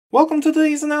Welcome to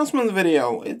today's announcement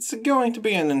video. It's going to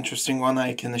be an interesting one,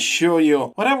 I can assure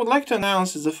you. What I would like to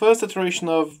announce is the first iteration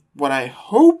of what I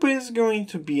hope is going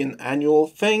to be an annual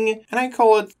thing, and I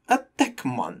call it a deck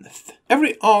month.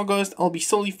 Every August I'll be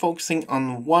solely focusing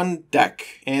on one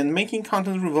deck and making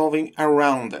content revolving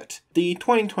around it. The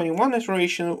 2021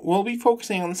 iteration will be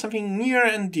focusing on something near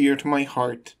and dear to my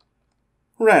heart.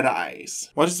 Red Eyes.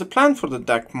 What is the plan for the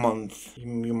deck month,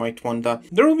 you might wonder?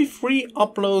 There will be 3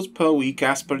 uploads per week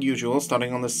as per usual,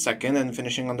 starting on the 2nd and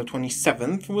finishing on the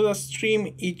 27th, with a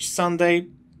stream each Sunday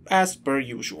as per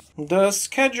usual. The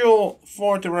schedule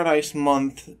for the Red Eyes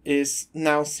month is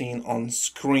now seen on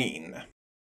screen.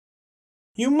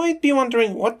 You might be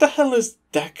wondering, what the hell is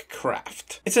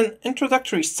Deckcraft? It's an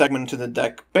introductory segment to the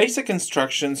deck, basic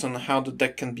instructions on how the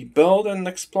deck can be built, and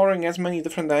exploring as many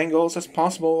different angles as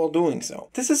possible while doing so.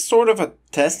 This is sort of a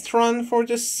test run for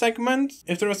this segment.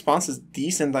 If the response is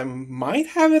decent, I might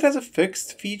have it as a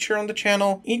fixed feature on the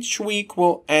channel. Each week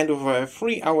will end with a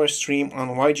 3-hour stream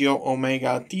on YGO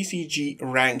Omega TCG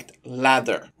Ranked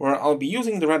Ladder, where I'll be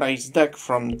using the Red Eyes deck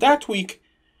from that week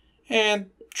and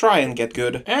try and get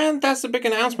good. And that's the big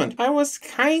announcement. I was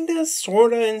kinda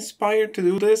sorta inspired to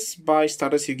do this by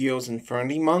Status Yu-Gi-Oh's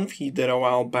Infinity Month he did a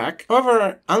while back.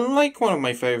 However, unlike one of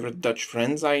my favorite Dutch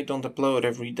friends, I don't upload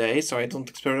every day, so I don't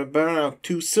expect a burnout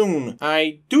too soon.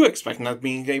 I do expect not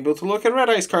being able to look at Red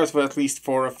Eyes cards for at least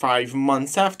 4 or 5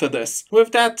 months after this.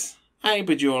 With that, I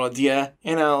bid you all adieu,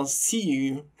 and I'll see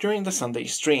you during the Sunday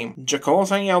stream. Jackal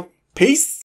signing out. Peace!